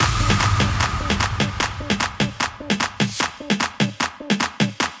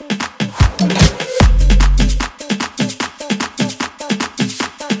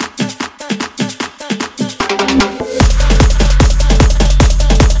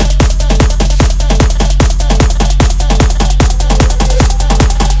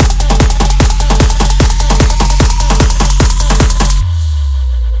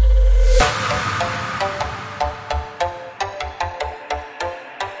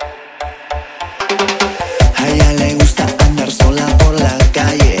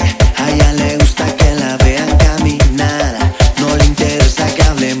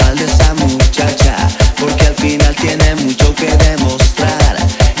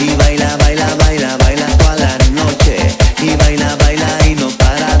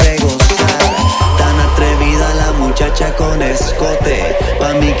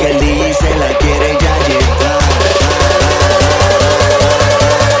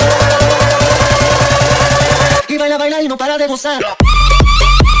no para de gozar.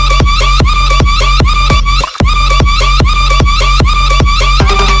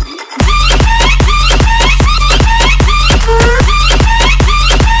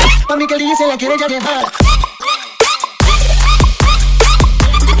 Mami, que el DJ se la quiere ya llevar.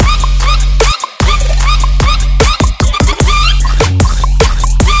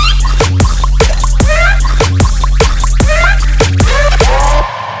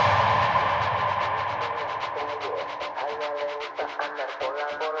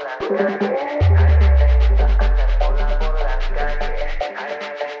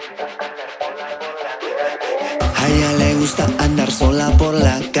 A ella le gusta andar sola por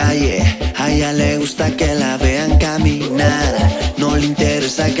la calle, a ella le gusta que la vean caminar. No le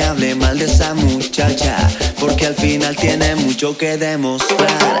interesa que hable mal de esa muchacha, porque al final tiene mucho que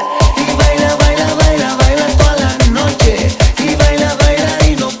demostrar. Y baila, baila, baila, baila toda la noche. Y baila,